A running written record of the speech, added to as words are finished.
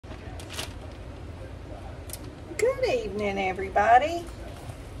Good evening, everybody.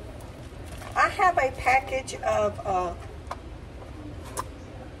 I have a package of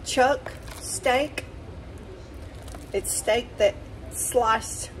chuck steak. It's steak that's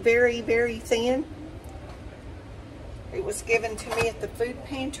sliced very, very thin. It was given to me at the food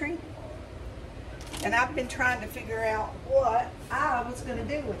pantry. And I've been trying to figure out what I was going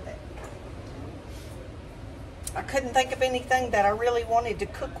to do with it. I couldn't think of anything that I really wanted to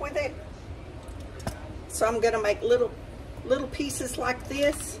cook with it. So I'm going to make little pieces like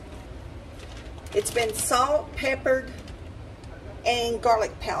this. It's been salt, peppered, and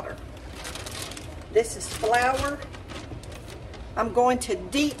garlic powder. This is flour. I'm going to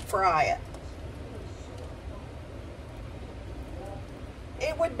deep fry it.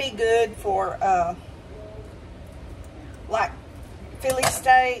 It would be good for like Philly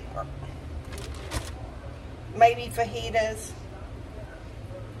steak or maybe fajitas.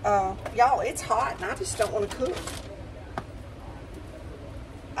 Y'all, it's hot and I just don't want to cook.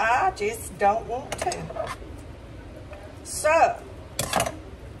 I just don't want to. So,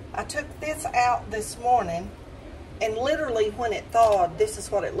 I took this out this morning and literally when it thawed, this is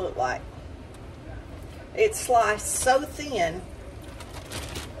what it looked like. It's sliced so thin.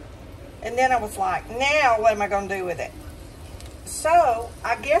 And then I was like, now what am I going to do with it? So,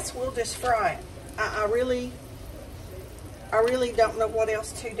 I guess we'll just fry it. I really don't know what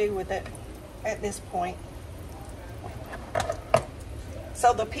else to do with it at this point.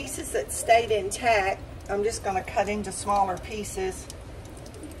 So the pieces that stayed intact, I'm just going to cut into smaller pieces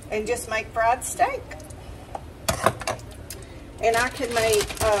and just make fried steak. And I can make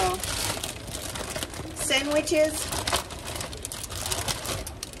sandwiches,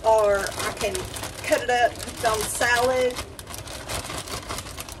 or I can cut it up, put it on salad.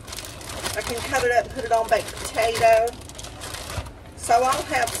 I can cut it up, put it on baked potato. So I'll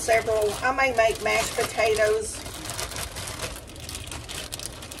have several. I may make mashed potatoes.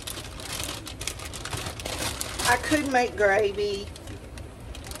 I could make gravy.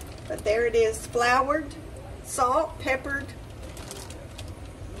 But there it is, floured, salt, peppered.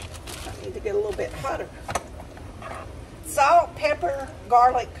 I need to get a little bit hotter. Salt, pepper,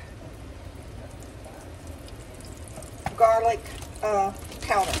 garlic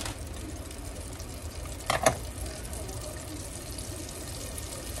powder.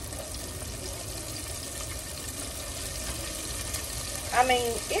 I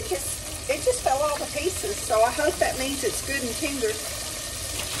mean, it just fell all to pieces, so I hope that means it's good and tender.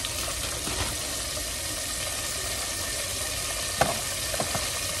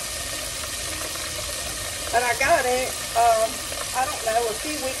 But I got it, I don't know, a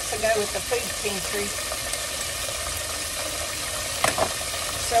few weeks ago at the food pantry.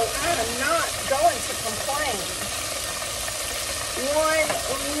 So I am not going to complain one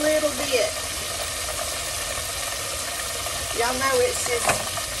little bit. Y'all know it's just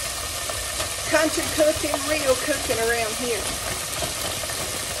country cooking, real cooking around here.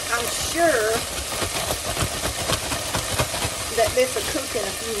 I'm sure that this will cook in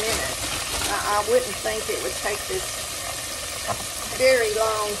a few minutes. I wouldn't think it would take this very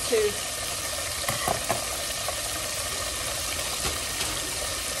long to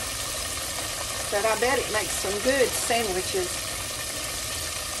but I bet it makes some good sandwiches.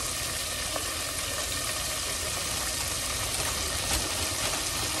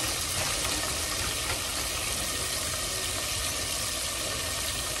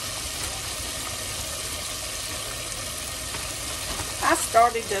 I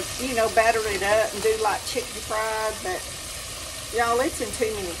started to, batter it up and do like chicken fried, but y'all, it's in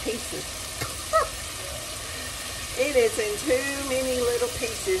too many pieces. It is in too many little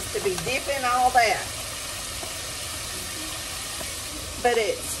pieces to be dipping all that. But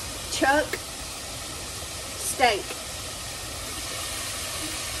it's chuck steak.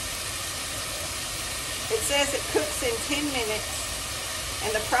 It says it cooks in 10 minutes,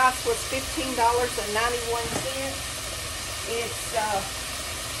 and the price was $15.91. It's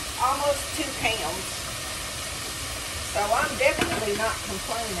almost 2 pounds. So I'm definitely not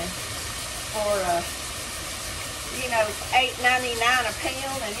complaining for, $8.99 a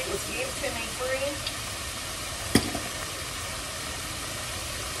pound, and it was given to me free.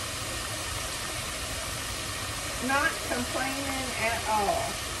 Not complaining at all.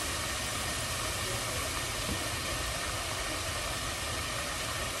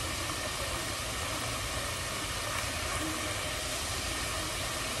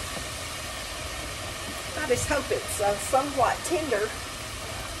 I just hope it's somewhat tender.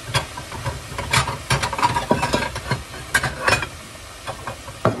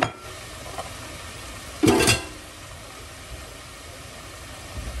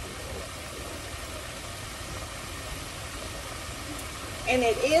 And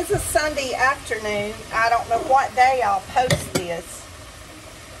it is a Sunday afternoon. I don't know what day I'll post this.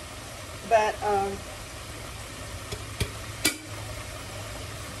 But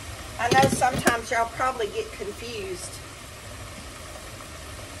I know sometimes y'all probably get confused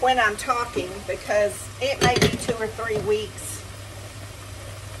when I'm talking, because it may be 2 or 3 weeks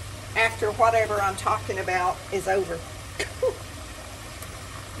after whatever I'm talking about is over.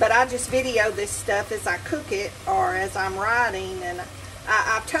 But I just video this stuff as I cook it or as I'm writing, and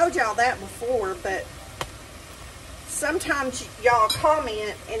I've told y'all that before, but sometimes y'all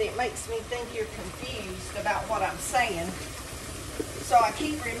comment and it makes me think you're confused about what I'm saying. So I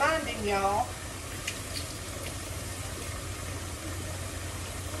keep reminding y'all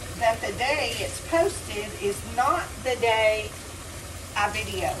that the day it's posted is not the day I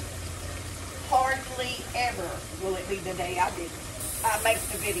video. Hardly ever will it be the day I make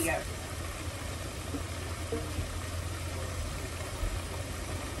the video.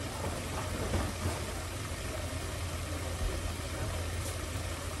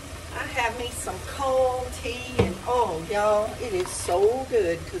 I have me some cold tea, and oh y'all, it is so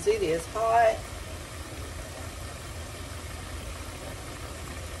good because it is hot.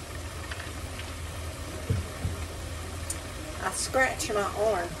 I scratch my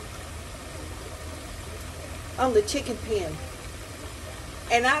arm on the chicken pen,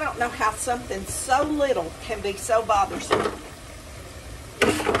 and I don't know how something so little can be so bothersome,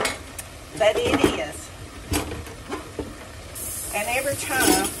 but it is. And every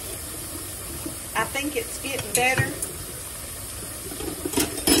time I think it's getting better,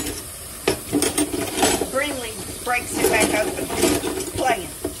 Brinley breaks it back open playing.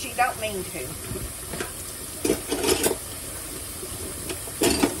 She don't mean to.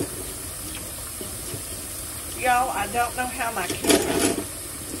 Y'all, I don't know how my camera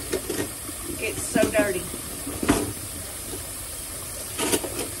gets so dirty.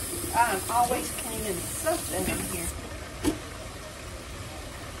 I'm always cleaning something in here.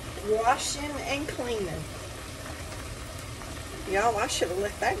 Washing and cleaning. Y'all, I should have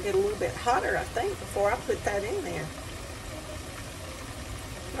let that get a little bit hotter, I think, before I put that in there.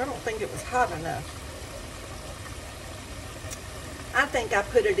 I don't think it was hot enough. I think I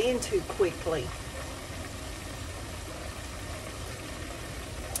put it in too quickly.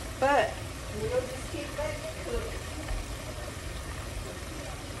 But we'll just keep that cooking.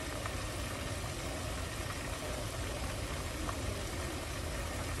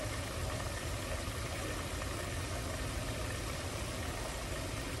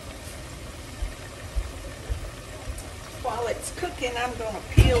 While it's cooking, I'm going to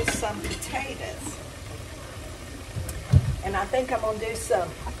peel some potatoes. And I think I'm going to do some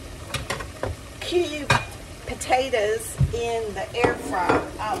cubed potatoes in the air fryer.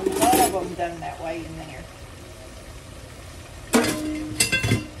 I love them done that way in there.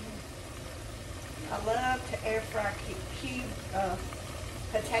 I love to air fry cubed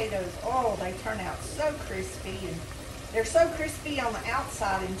potatoes. Oh, they turn out so crispy, and they're so crispy on the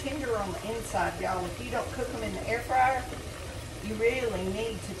outside and tender on the inside, y'all. If you don't cook them in the air fryer, you really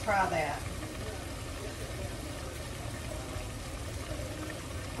need to try that.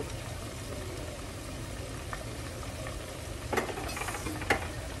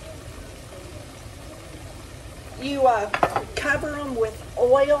 You cover them with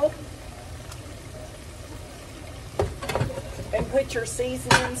oil and put your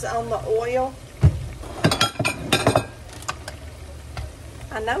seasonings on the oil.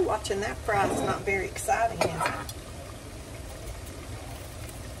 I know watching that fry is not very exciting, is it?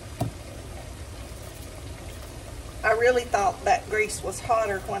 I really thought that grease was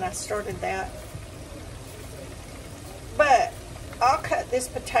hotter when I started that. But I'll cut this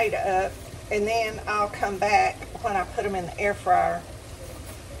potato up, and then I'll come back when I put them in the air fryer,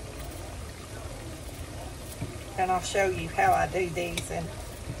 and I'll show you how I do these. And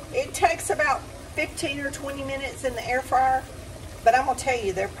it takes about 15 or 20 minutes in the air fryer, but I'm going to tell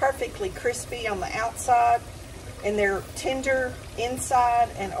you, they're perfectly crispy on the outside, and they're tender inside,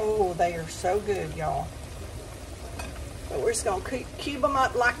 and oh, they are so good, y'all. But we're just going to cube them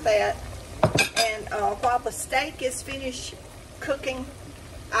up like that, and while the steak is finished cooking,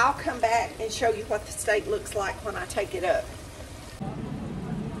 I'll come back and show you what the steak looks like when I take it up.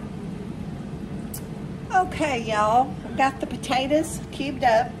 Okay, y'all, I've got the potatoes cubed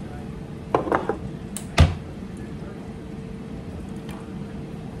up.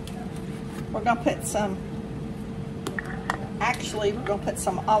 We're going to put some, actually, we're going to put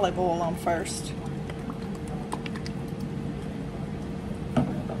some olive oil on first.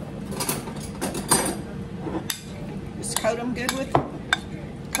 Just coat them good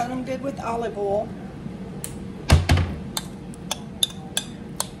with olive oil.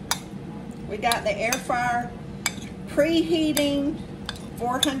 We got the air fryer preheating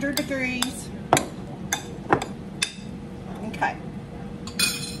 400 degrees. Okay.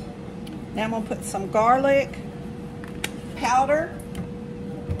 Now I'm gonna put some garlic powder,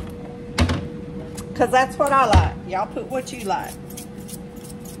 because that's what I like. Y'all put what you like.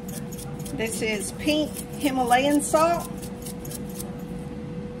 This is pink Himalayan salt,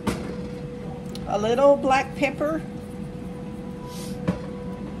 a little black pepper,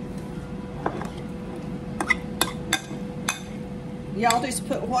 y'all just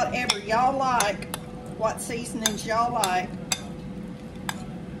put whatever y'all like, what seasonings y'all like.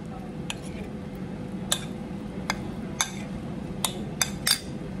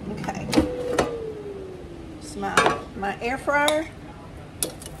 Okay, it's my air fryer.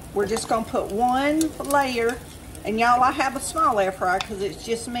 We're just gonna put one layer, and y'all, I have a small air fryer because it's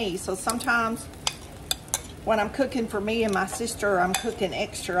just me, so sometimes when I'm cooking for me and my sister, I'm cooking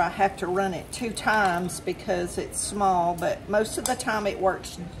extra, I have to run it 2 times because it's small, but most of the time it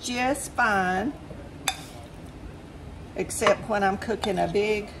works just fine, except when I'm cooking a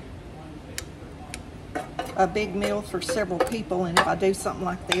big meal for several people, and if I do something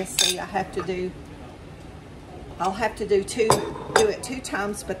like this, see, I'll have to do it 2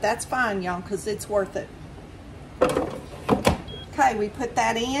 times, but that's fine, y'all, because it's worth it. Okay, we put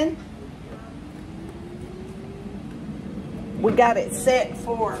that in. We got it set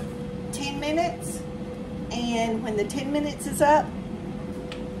for 10 minutes, and when the 10 minutes is up,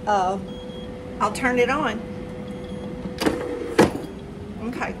 I'll turn it on.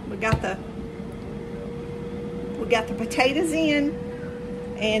 Okay, we got the potatoes in,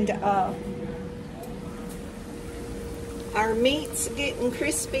 and our meat's getting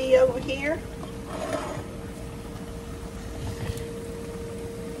crispy over here.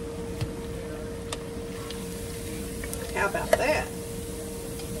 How about that?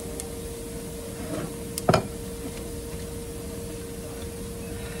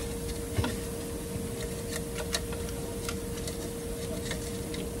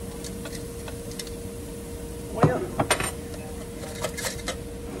 Well,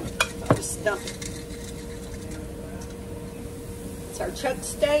 I'll just dump it. It's our chuck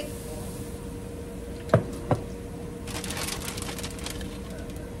steak.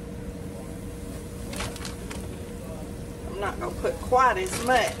 I'm not going to put quite as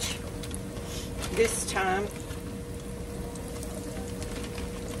much this time.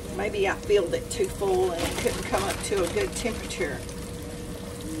 Maybe I filled it too full and it couldn't come up to a good temperature.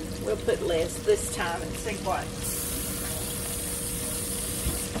 We'll put less this time and see what.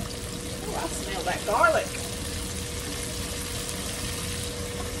 Oh, I smell that garlic.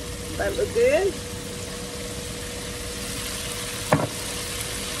 Does that look good?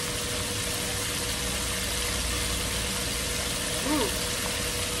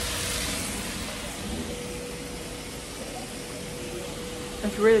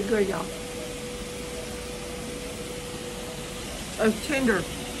 That's really good, y'all. It's tender.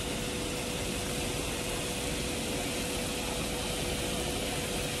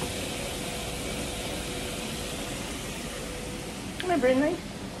 Come here, Brittany.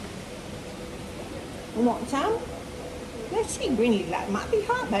 You want some? Let's see, Brittany, that might be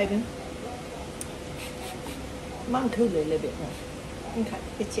hot, baby. Mom, cool it a little bit more. Okay,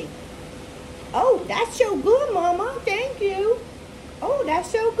 let's see. Oh, that's so good, Mama. Thank you. Oh, that's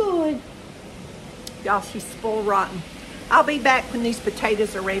so good. Y'all, she's spoiled rotten. I'll be back when these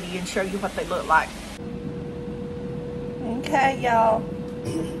potatoes are ready and show you what they look like. Okay, y'all.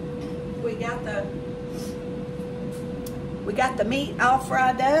 We got the meat all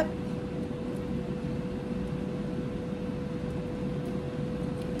fried up.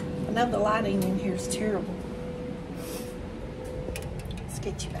 I know the lighting in here is terrible. Let's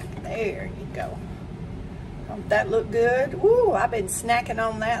get you back there. You go. Don't that look good? Ooh, I've been snacking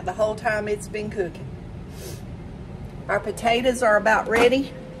on that the whole time it's been cooking. Our potatoes are about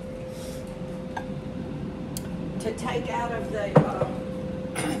ready to take out of the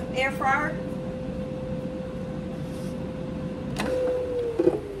air fryer.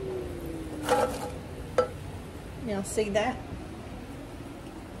 Y'all see that?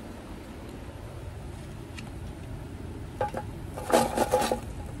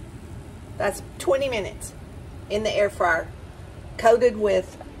 That's 20 minutes in the air fryer, coated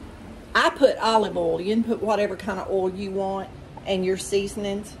with, I put olive oil. You can put whatever kind of oil you want, and your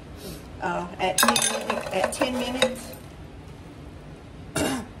seasonings at 10 minutes.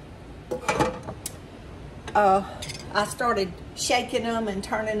 I started shaking them and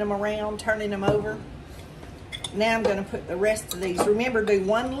turning them around, turning them over. Now I'm going to put the rest of these. Remember, do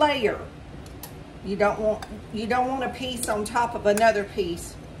one layer. You don't want a piece on top of another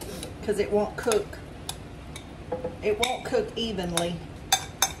piece. because it won't cook. It won't cook evenly.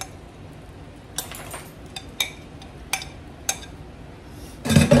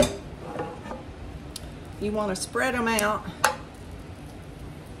 You want to spread them out.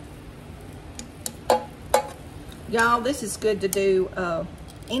 Y'all, this is good to do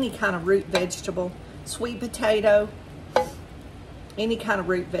any kind of root vegetable. Sweet potato, any kind of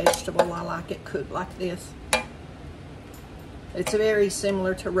root vegetable. I like it cooked like this. It's very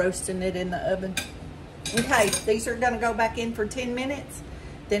similar to roasting it in the oven. Okay, these are gonna go back in for 10 minutes.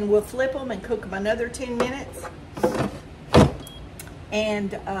 Then we'll flip them and cook them another 10 minutes.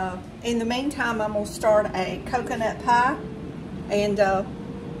 And in the meantime, I'm gonna start a coconut pie. And let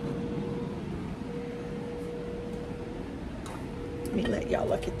me let y'all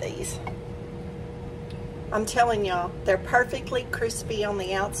look at these. I'm telling y'all, they're perfectly crispy on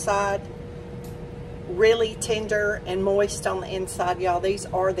the outside, really tender and moist on the inside, y'all. These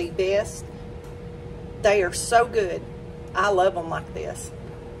are the best. They are so good. I love them like this.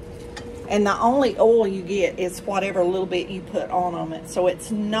 And the only oil you get is whatever little bit you put on it. So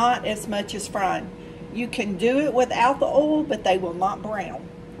it's not as much as frying. You can do it without the oil, but they will not brown.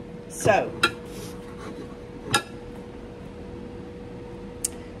 So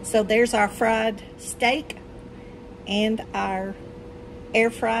there's our fried steak and our air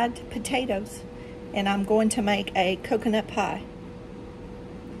fried potatoes. And I'm going to make a coconut pie.